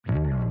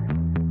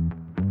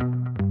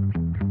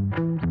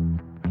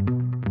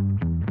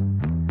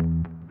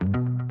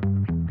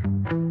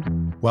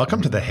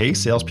Welcome to the Hey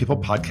Salespeople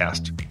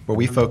podcast, where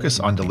we focus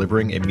on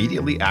delivering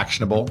immediately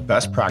actionable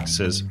best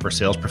practices for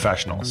sales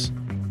professionals.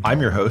 I'm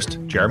your host,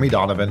 Jeremy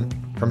Donovan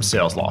from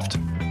SalesLoft.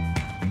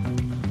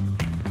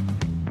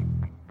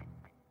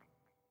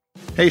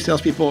 Hey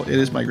Salespeople, it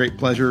is my great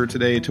pleasure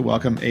today to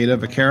welcome Ada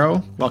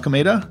Vaquero. Welcome,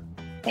 Ada.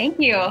 Thank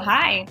you.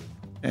 Hi.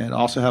 And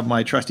also have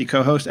my trusty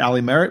co-host,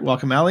 Allie Merritt.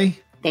 Welcome, Allie.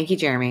 Thank you,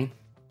 Jeremy.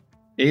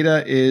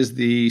 Ada is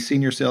the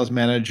Senior Sales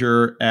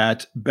Manager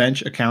at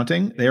Bench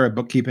Accounting. They are a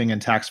bookkeeping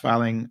and tax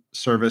filing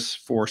service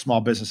for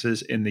small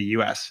businesses in the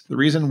US. The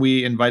reason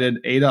we invited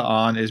Ada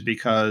on is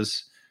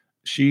because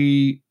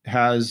she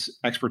has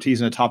expertise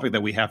in a topic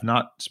that we have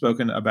not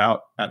spoken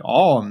about at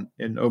all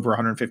in over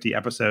 150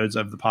 episodes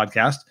of the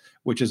podcast,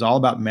 which is all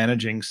about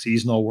managing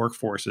seasonal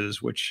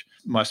workforces, which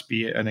must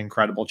be an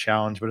incredible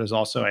challenge, but is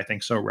also, I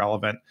think, so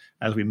relevant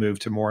as we move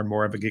to more and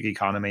more of a gig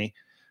economy.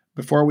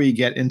 Before we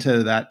get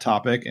into that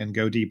topic and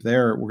go deep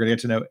there, we're going to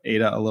get to know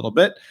Ada a little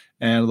bit.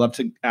 And I'd love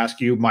to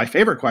ask you my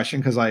favorite question,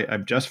 because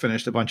I've just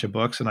finished a bunch of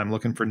books and I'm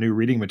looking for new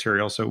reading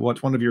material. So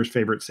what's one of your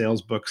favorite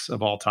sales books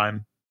of all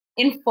time?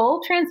 In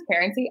full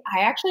transparency, I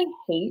actually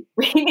hate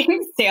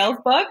reading sales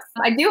books.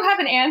 I do have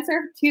an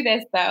answer to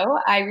this, though.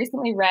 I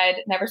recently read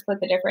Never Split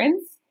the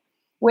Difference,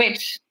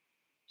 which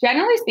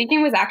generally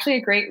speaking was actually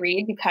a great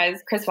read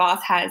because Chris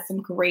Voss has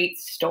some great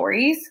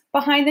stories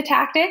behind the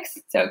tactics.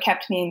 So it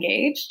kept me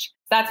engaged.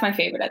 That's my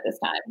favorite at this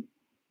time.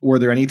 Were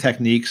there any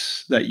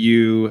techniques that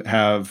you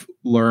have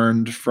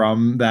learned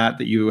from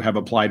that you have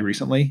applied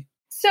recently?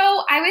 So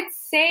I would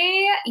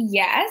say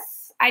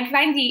yes. I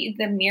find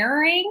the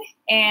mirroring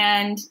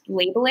and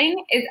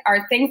labeling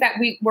are things that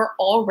we were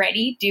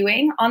already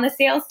doing on the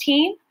sales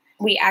team.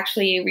 We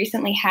actually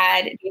recently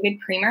had David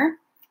Priemer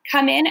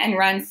come in and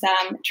run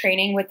some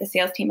training with the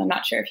sales team. I'm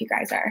not sure if you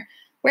guys are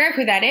aware of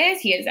who that is.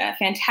 He is a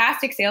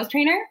fantastic sales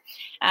trainer.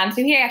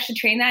 So he actually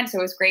trained that. So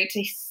it was great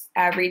to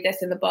read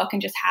this in the book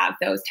and just have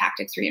those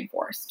tactics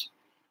reinforced.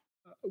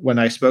 When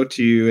I spoke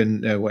to you,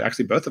 and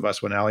actually both of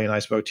us, when Allie and I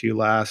spoke to you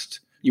last,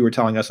 you were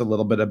telling us a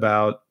little bit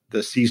about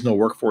the seasonal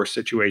workforce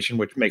situation,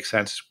 which makes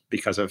sense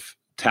because of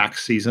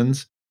tax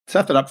seasons.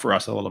 Set that up for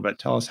us a little bit.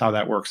 Tell us how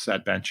that works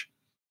at Bench.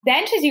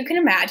 Bench, as you can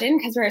imagine,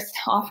 because we're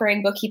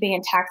offering bookkeeping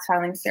and tax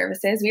filing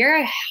services, we are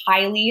a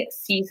highly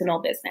seasonal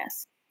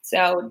business.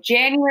 So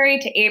January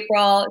to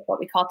April is what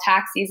we call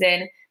tax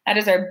season. That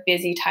is our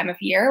busy time of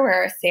year where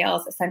our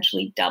sales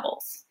essentially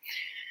doubles.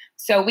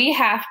 So we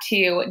have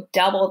to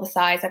double the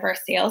size of our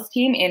sales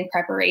team in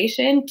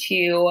preparation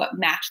to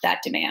match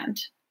that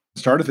demand.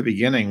 Start at the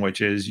beginning, which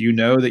is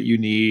that you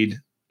need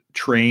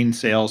trained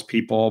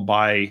salespeople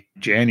by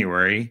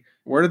January.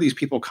 Where do these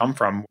people come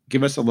from?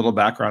 Give us a little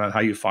background on how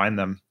you find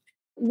them.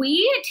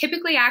 We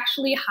typically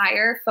actually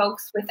hire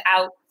folks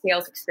without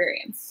sales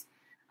experience.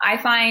 I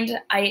find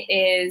it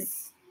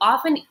is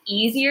often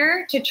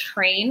easier to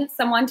train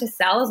someone to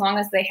sell as long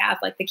as they have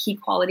the key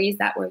qualities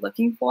that we're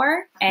looking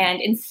for and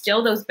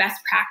instill those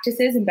best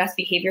practices and best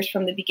behaviors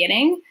from the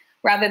beginning,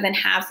 rather than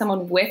have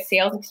someone with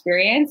sales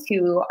experience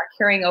who are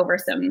carrying over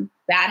some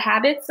bad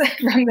habits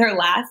from their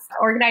last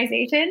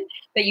organization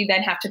that you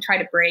then have to try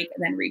to break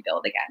and then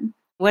rebuild again.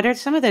 What are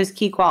some of those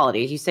key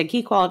qualities? You said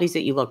key qualities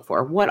that you look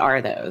for. What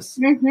are those?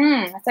 So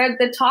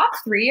the top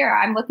three are,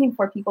 I'm looking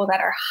for people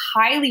that are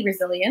highly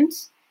resilient.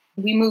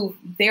 We move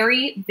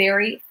very,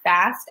 very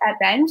fast at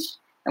Bench,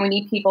 and we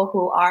need people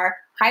who are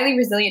highly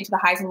resilient to the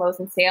highs and lows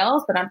in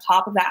sales, but on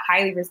top of that,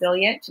 highly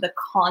resilient to the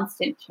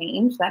constant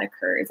change that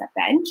occurs at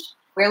Bench.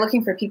 We're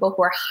looking for people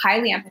who are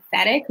highly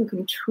empathetic, who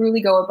can truly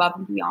go above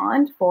and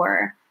beyond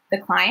for the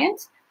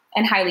client,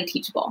 and highly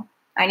teachable.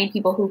 I need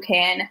people who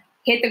can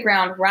hit the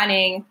ground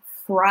running,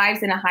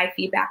 thrives in a high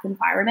feedback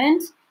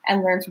environment,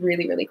 and learns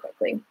really, really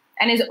quickly,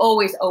 and is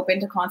always open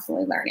to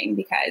constantly learning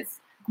because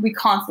we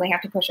constantly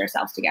have to push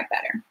ourselves to get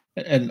better.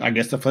 And I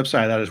guess the flip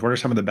side of that is, what are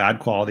some of the bad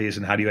qualities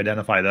and how do you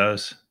identify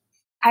those?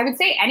 I would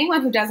say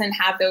anyone who doesn't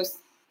have those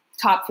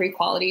top three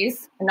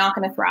qualities are not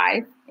going to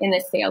thrive in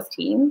this sales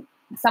team.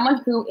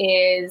 Someone who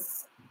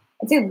is,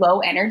 I'd say,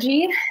 low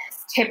energy is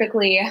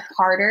typically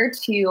harder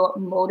to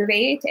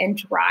motivate and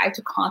drive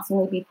to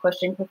constantly be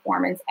pushing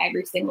performance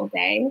every single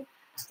day.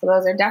 So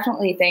those are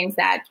definitely things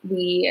that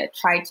we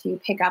try to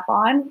pick up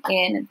on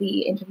in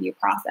the interview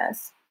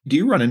process. Do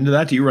you run into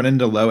that? Do you run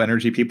into low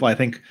energy people? I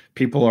think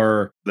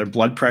their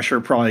blood pressure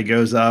probably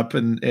goes up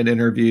in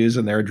interviews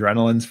and their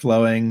adrenaline's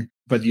flowing,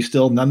 but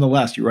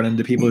nonetheless, you run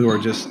into people who are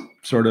just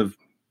sort of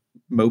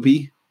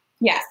mopey.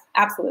 Yes,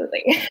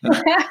 absolutely.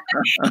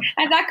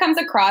 And that comes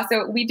across.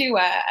 So we do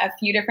a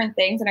few different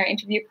things in our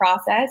interview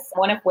process,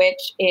 one of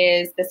which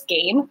is this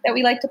game that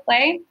we like to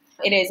play.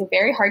 It is a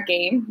very hard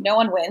game. No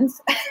one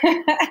wins.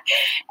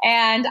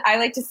 And I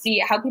like to see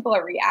how people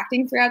are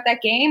reacting throughout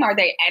that game. Are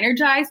they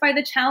energized by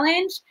the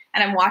challenge?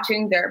 And I'm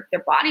watching their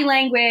body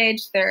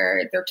language,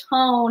 their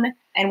tone,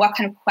 and what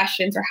kind of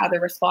questions or how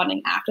they're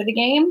responding after the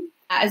game,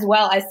 as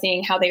well as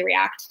seeing how they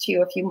react to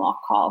a few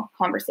mock call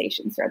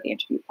conversations throughout the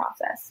interview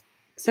process.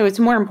 So it's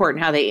more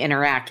important how they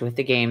interact with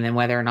the game than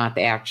whether or not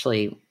they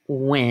actually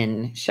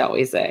win, shall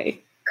we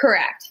say.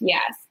 Correct.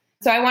 Yes.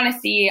 So I want to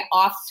see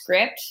off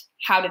script,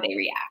 how do they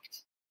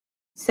react?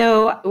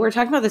 So we're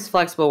talking about this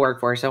flexible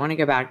workforce. I want to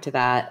go back to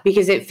that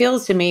because it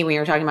feels to me when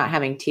you're talking about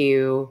having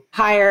to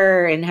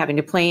hire and having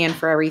to plan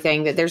for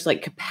everything that there's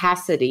like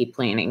capacity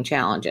planning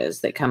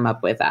challenges that come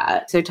up with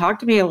that. So talk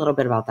to me a little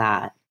bit about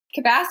that.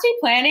 Capacity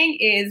planning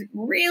is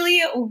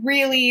really,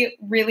 really,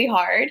 really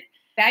hard.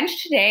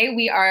 Bench today,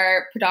 we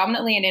are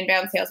predominantly an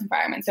inbound sales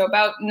environment. So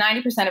about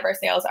 90% of our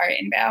sales are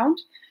inbound.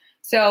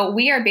 So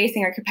we are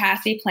basing our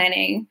capacity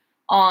planning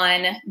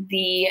on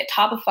the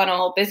top of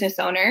funnel business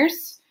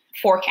owners'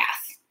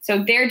 forecasts.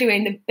 So they're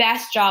doing the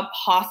best job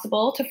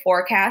possible to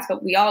forecast,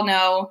 but we all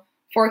know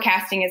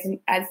forecasting is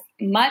as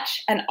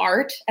much an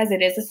art as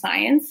it is a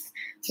science.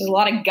 So there's a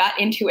lot of gut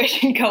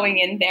intuition going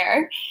in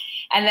there.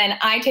 And then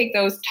I take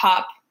those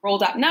top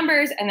rolled up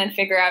numbers and then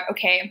figure out,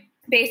 okay,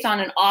 based on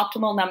an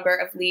optimal number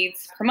of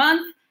leads per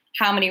month,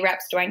 how many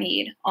reps do I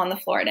need on the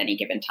floor at any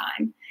given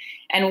time?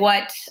 And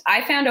what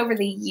I found over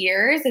the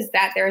years is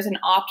that there is an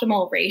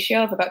optimal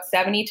ratio of about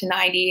 70 to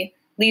 90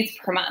 leads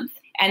per month.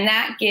 And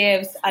that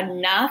gives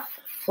enough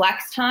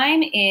flex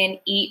time in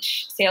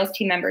each sales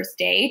team member's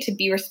day to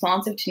be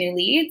responsive to new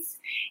leads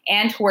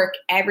and to work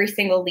every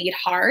single lead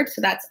hard.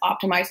 So that's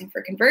optimizing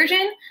for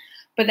conversion.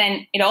 But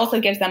then it also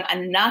gives them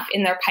enough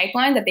in their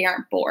pipeline that they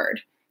aren't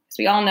bored. So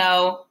we all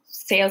know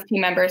sales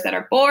team members that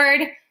are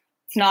bored,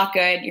 it's not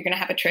good. You're going to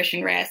have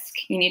attrition risk.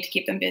 You need to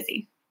keep them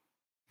busy.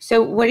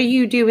 So what do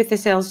you do with the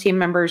sales team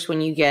members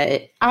when you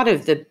get out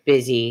of the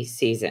busy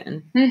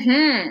season?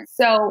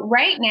 So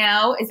right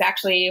now is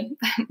actually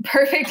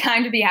perfect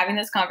time to be having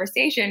this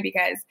conversation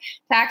because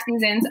tax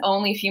season's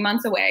only a few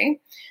months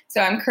away.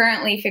 So I'm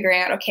currently figuring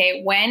out,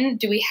 okay, when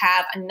do we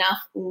have enough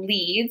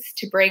leads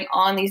to bring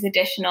on these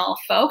additional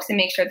folks and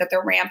make sure that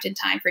they're ramped in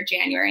time for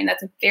January? And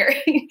that's a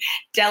very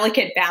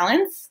delicate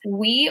balance.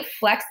 We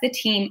flex the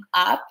team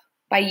up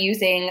by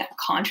using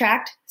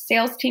contract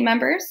sales team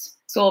members.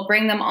 So we'll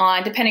bring them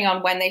on depending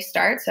on when they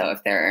start. So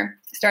if they're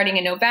starting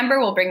in November,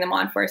 we'll bring them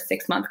on for a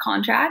 6-month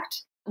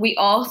contract. We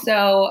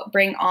also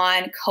bring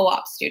on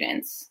co-op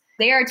students.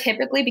 They are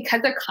typically,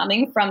 because they're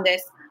coming from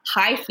this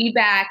high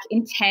feedback,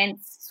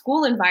 intense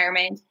school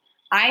environment,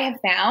 I have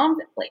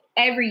found like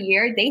every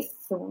year they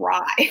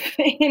thrive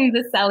in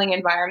the selling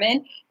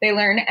environment. They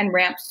learn and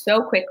ramp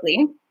so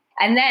quickly.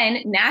 And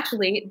then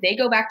naturally, they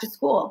go back to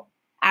school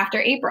after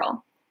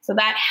April. So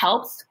that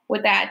helps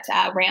with that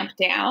ramp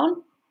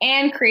down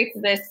and creates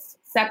this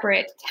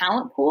separate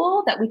talent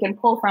pool that we can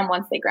pull from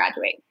once they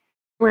graduate.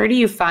 Where do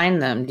you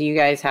find them? Do you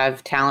guys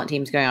have talent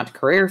teams going out to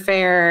career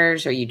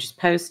fairs? Or are you just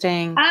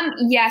posting?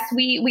 Yes,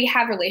 we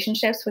have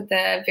relationships with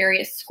the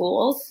various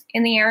schools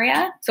in the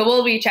area. So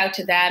we'll reach out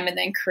to them and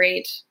then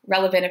create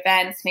relevant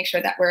events, make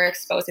sure that we're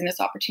exposing this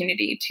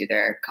opportunity to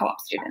their co-op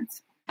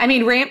students. I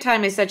mean, ramp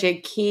time is such a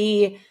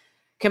key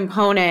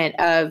component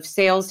of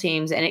sales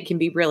teams, and it can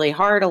be really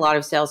hard. A lot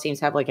of sales teams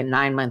have like a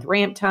 9-month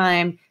ramp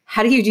time.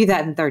 How do you do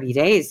that in 30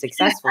 days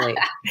successfully?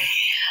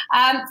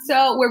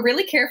 So we're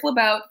really careful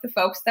about the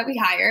folks that we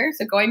hire.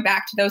 So going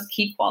back to those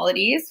key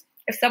qualities,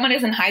 if someone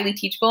isn't highly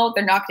teachable,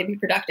 they're not going to be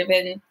productive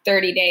in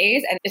 30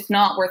 days, and it's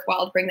not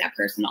worthwhile to bring that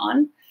person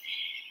on.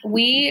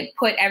 We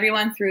put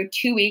everyone through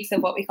 2 weeks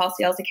of what we call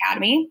Sales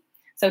Academy.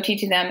 So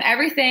teaching them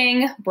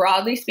everything,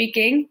 broadly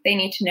speaking, they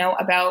need to know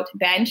about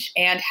Bench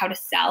and how to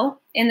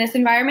sell in this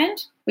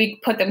environment. We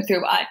put them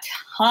through a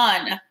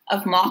ton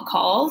of mock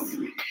calls.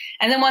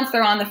 And then once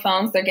they're on the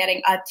phones, they're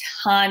getting a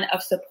ton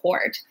of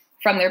support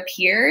from their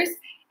peers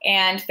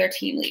and their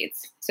team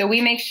leads. So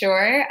we make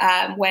sure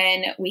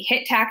when we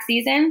hit tax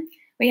season,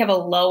 we have a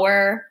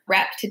lower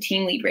rep to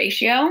team lead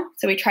ratio.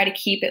 So we try to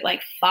keep it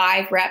like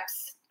 5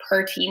 reps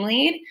per team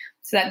lead,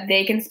 so that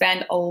they can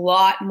spend a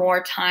lot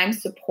more time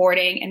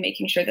supporting and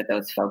making sure that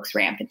those folks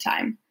ramp in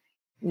time.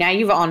 Now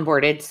you've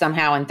onboarded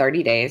somehow in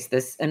 30 days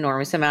this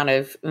enormous amount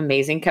of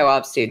amazing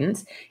co-op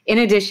students, in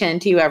addition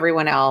to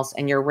everyone else,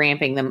 and you're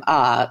ramping them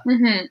up.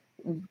 Mm-hmm.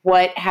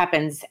 What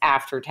happens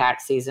after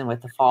tax season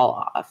with the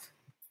fall off?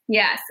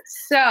 Yes.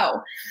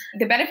 So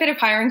the benefit of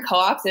hiring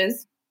co-ops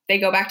is they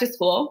go back to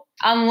school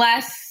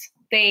unless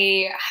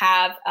they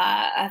have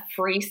a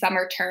free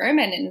summer term.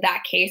 And in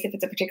that case, if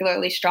it's a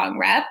particularly strong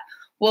rep,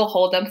 we'll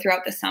hold them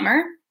throughout the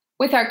summer.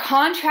 With our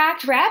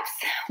contract reps,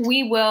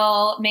 we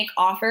will make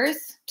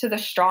offers to the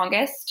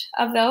strongest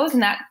of those.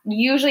 And that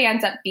usually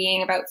ends up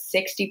being about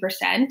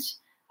 60%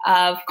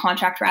 of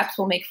contract reps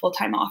will make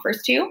full-time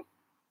offers to.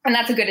 And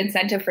that's a good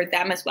incentive for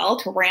them as well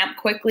to ramp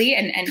quickly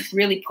and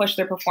really push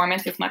their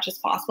performance as much as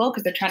possible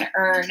because they're trying to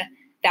earn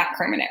that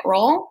permanent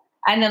role.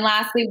 And then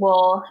lastly,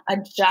 we'll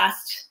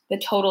adjust the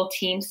total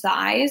team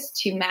size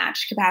to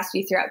match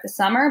capacity throughout the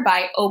summer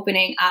by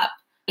opening up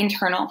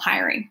internal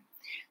hiring.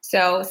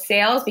 So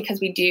sales,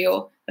 because we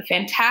do a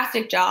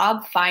fantastic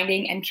job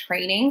finding and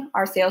training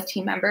our sales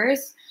team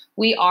members,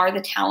 we are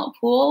the talent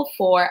pool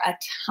for a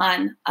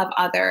ton of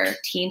other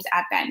teams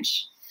at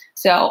Bench.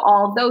 So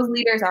all of those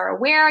leaders are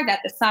aware that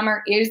the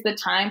summer is the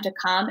time to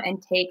come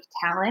and take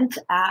talent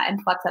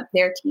and flex up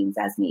their teams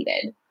as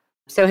needed.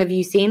 So have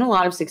you seen a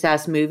lot of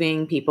success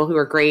moving people who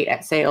are great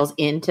at sales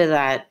into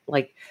that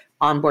like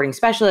onboarding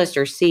specialist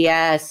or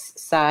CS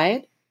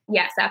side?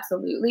 Yes,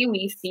 absolutely.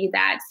 We see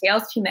that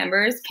sales team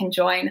members can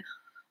join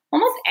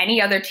almost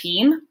any other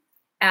team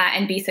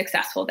and be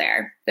successful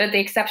there. The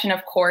exception,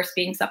 of course,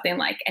 being something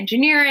like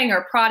engineering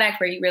or product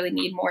where you really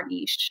need more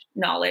niche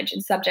knowledge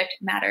and subject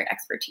matter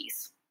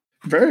expertise.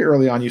 Very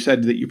early on, you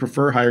said that you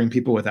prefer hiring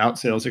people without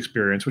sales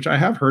experience, which I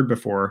have heard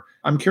before.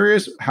 I'm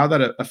curious how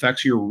that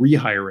affects your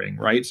rehiring,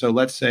 right? So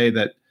let's say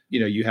that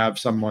you have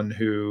someone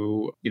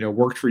who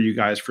worked for you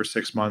guys for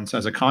 6 months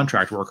as a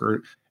contract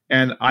worker,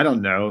 and I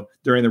don't know,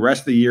 during the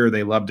rest of the year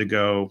they love to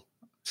go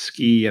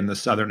ski in the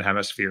southern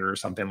hemisphere or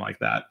something like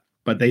that.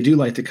 But they do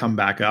like to come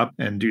back up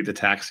and do the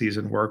tax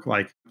season work.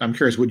 Like, I'm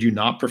curious, would you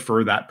not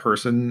prefer that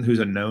person who's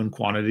a known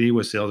quantity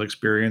with sales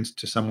experience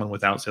to someone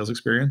without sales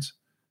experience?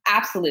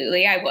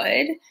 Absolutely, I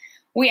would.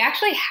 We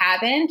actually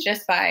haven't,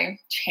 just by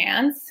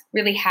chance,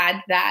 really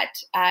had that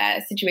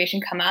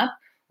situation come up.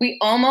 We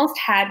almost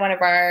had one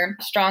of our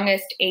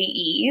strongest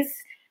AEs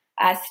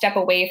step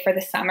away for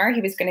the summer.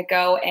 He was going to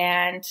go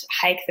and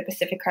hike the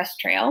Pacific Crest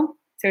Trail.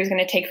 So he was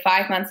going to take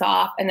 5 months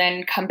off and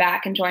then come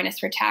back and join us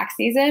for tax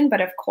season. But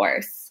of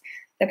course,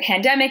 the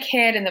pandemic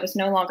hit and that was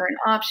no longer an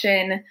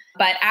option.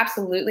 But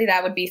absolutely,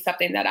 that would be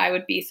something that I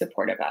would be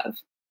supportive of.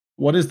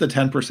 What is the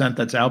 10%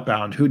 that's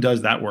outbound? Who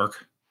does that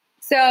work?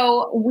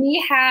 So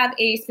we have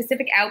a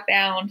specific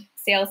outbound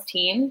sales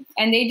team,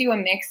 and they do a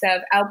mix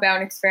of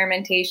outbound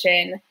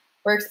experimentation.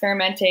 We're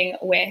experimenting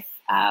with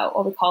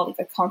what we call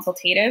the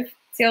consultative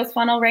sales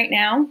funnel right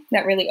now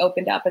that really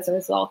opened up as a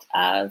result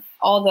of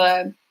all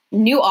the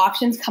new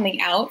options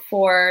coming out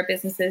for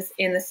businesses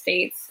in the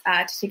States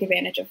to take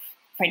advantage of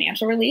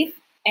financial relief.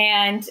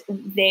 And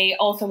they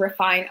also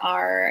refine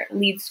our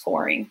lead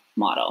scoring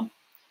model.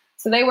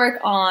 So they work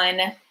on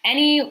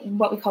any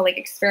what we call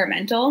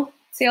experimental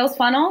sales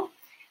funnel.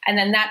 And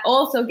then that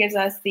also gives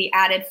us the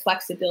added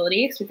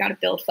flexibility, because we've got to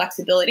build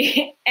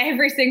flexibility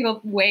every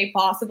single way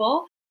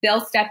possible.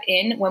 They'll step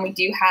in when we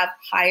do have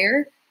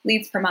higher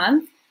leads per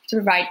month to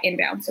provide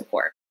inbound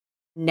support.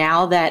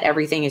 Now that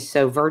everything is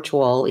so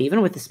virtual,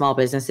 even with the small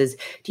businesses,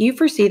 do you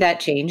foresee that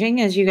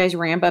changing as you guys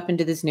ramp up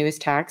into this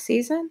newest tax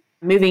season?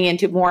 Moving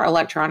into more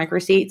electronic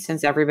receipts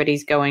since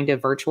everybody's going to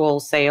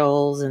virtual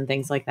sales and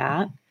things like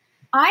that?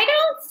 I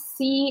don't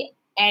see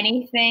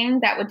anything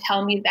that would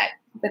tell me that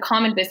the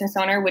common business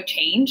owner would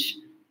change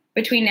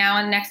between now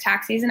and the next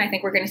tax season. I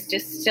think we're going to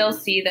just still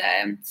see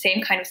the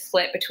same kind of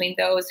split between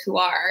those who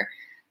are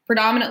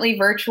predominantly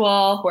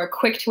virtual, who are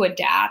quick to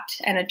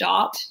adapt and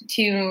adopt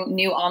to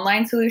new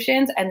online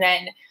solutions, and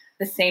then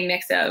the same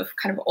mix of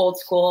kind of old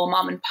school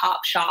mom and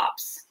pop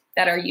shops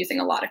that are using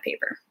a lot of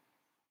paper.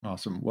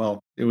 Awesome.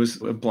 Well, it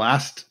was a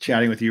blast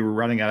chatting with you. We're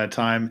running out of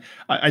time.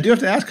 I do have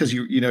to ask, because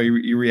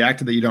you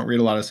reacted that you don't read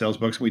a lot of sales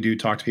books. We do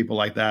talk to people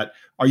like that.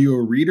 Are you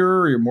a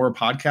reader, or you're more a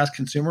podcast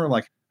consumer?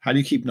 Like, how do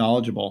you keep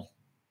knowledgeable?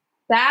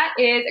 That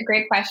is a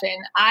great question.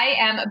 I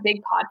am a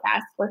big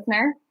podcast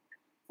listener.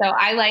 So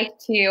I like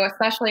to,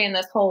 especially in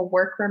this whole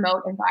work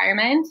remote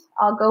environment,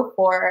 I'll go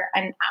for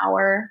an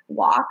hour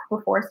walk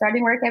before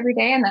starting work every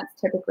day. And that's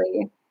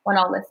typically when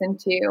I'll listen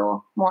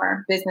to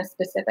more business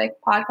specific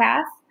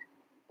podcasts.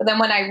 But then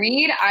when I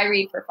read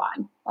for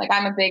fun. Like,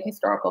 I'm a big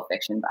historical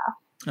fiction buff.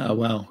 Oh,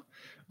 wow.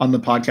 On the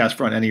podcast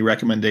front, any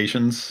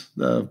recommendations,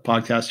 the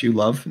podcasts you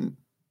love?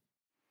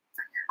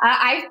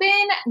 I've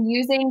been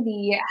using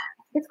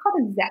it's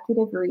called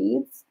Executive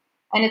Reads,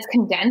 and it's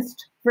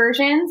condensed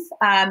versions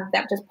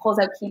that just pulls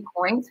out key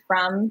points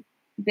from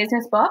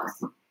business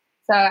books.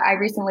 So I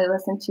recently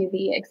listened to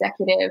the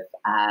Executive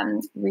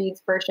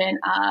Reads version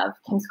of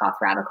Kim Scott's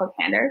Radical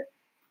Candor.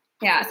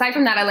 Yeah, aside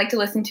from that, I like to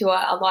listen to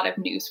a lot of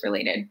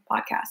news-related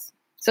podcasts.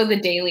 So The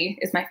Daily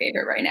is my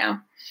favorite right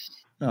now.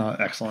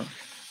 Excellent.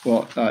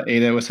 Well,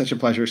 Ada, it was such a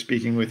pleasure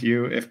speaking with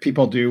you. If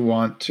people do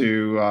want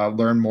to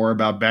learn more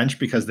about Bench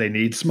because they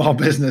need small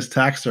business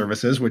tax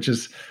services, which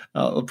is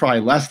probably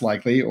less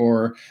likely,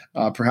 or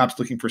perhaps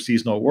looking for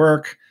seasonal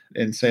work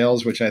in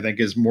sales, which I think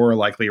is more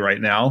likely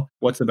right now,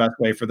 what's the best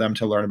way for them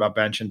to learn about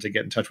Bench and to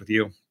get in touch with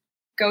you?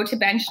 Go to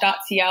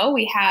bench.co.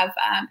 We have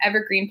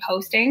evergreen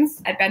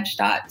postings at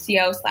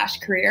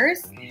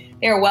bench.co/careers.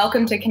 They're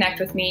welcome to connect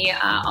with me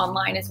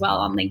online as well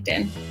on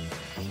LinkedIn.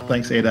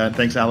 Thanks, Ada.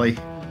 Thanks, Ali.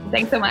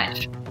 Thanks so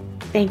much.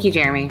 Thank you,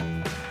 Jeremy.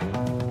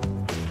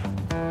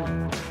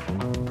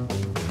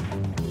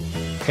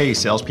 Hey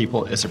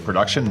Salespeople is a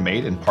production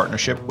made in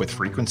partnership with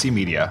Frequency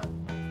Media.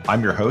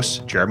 I'm your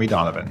host, Jeremy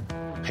Donovan.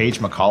 Paige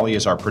McCauley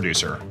is our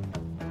producer.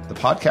 The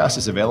podcast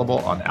is available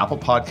on Apple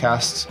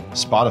Podcasts,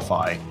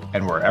 Spotify,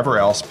 and wherever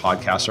else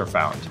podcasts are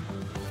found.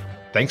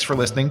 Thanks for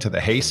listening to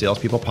the Hey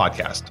Salespeople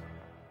podcast.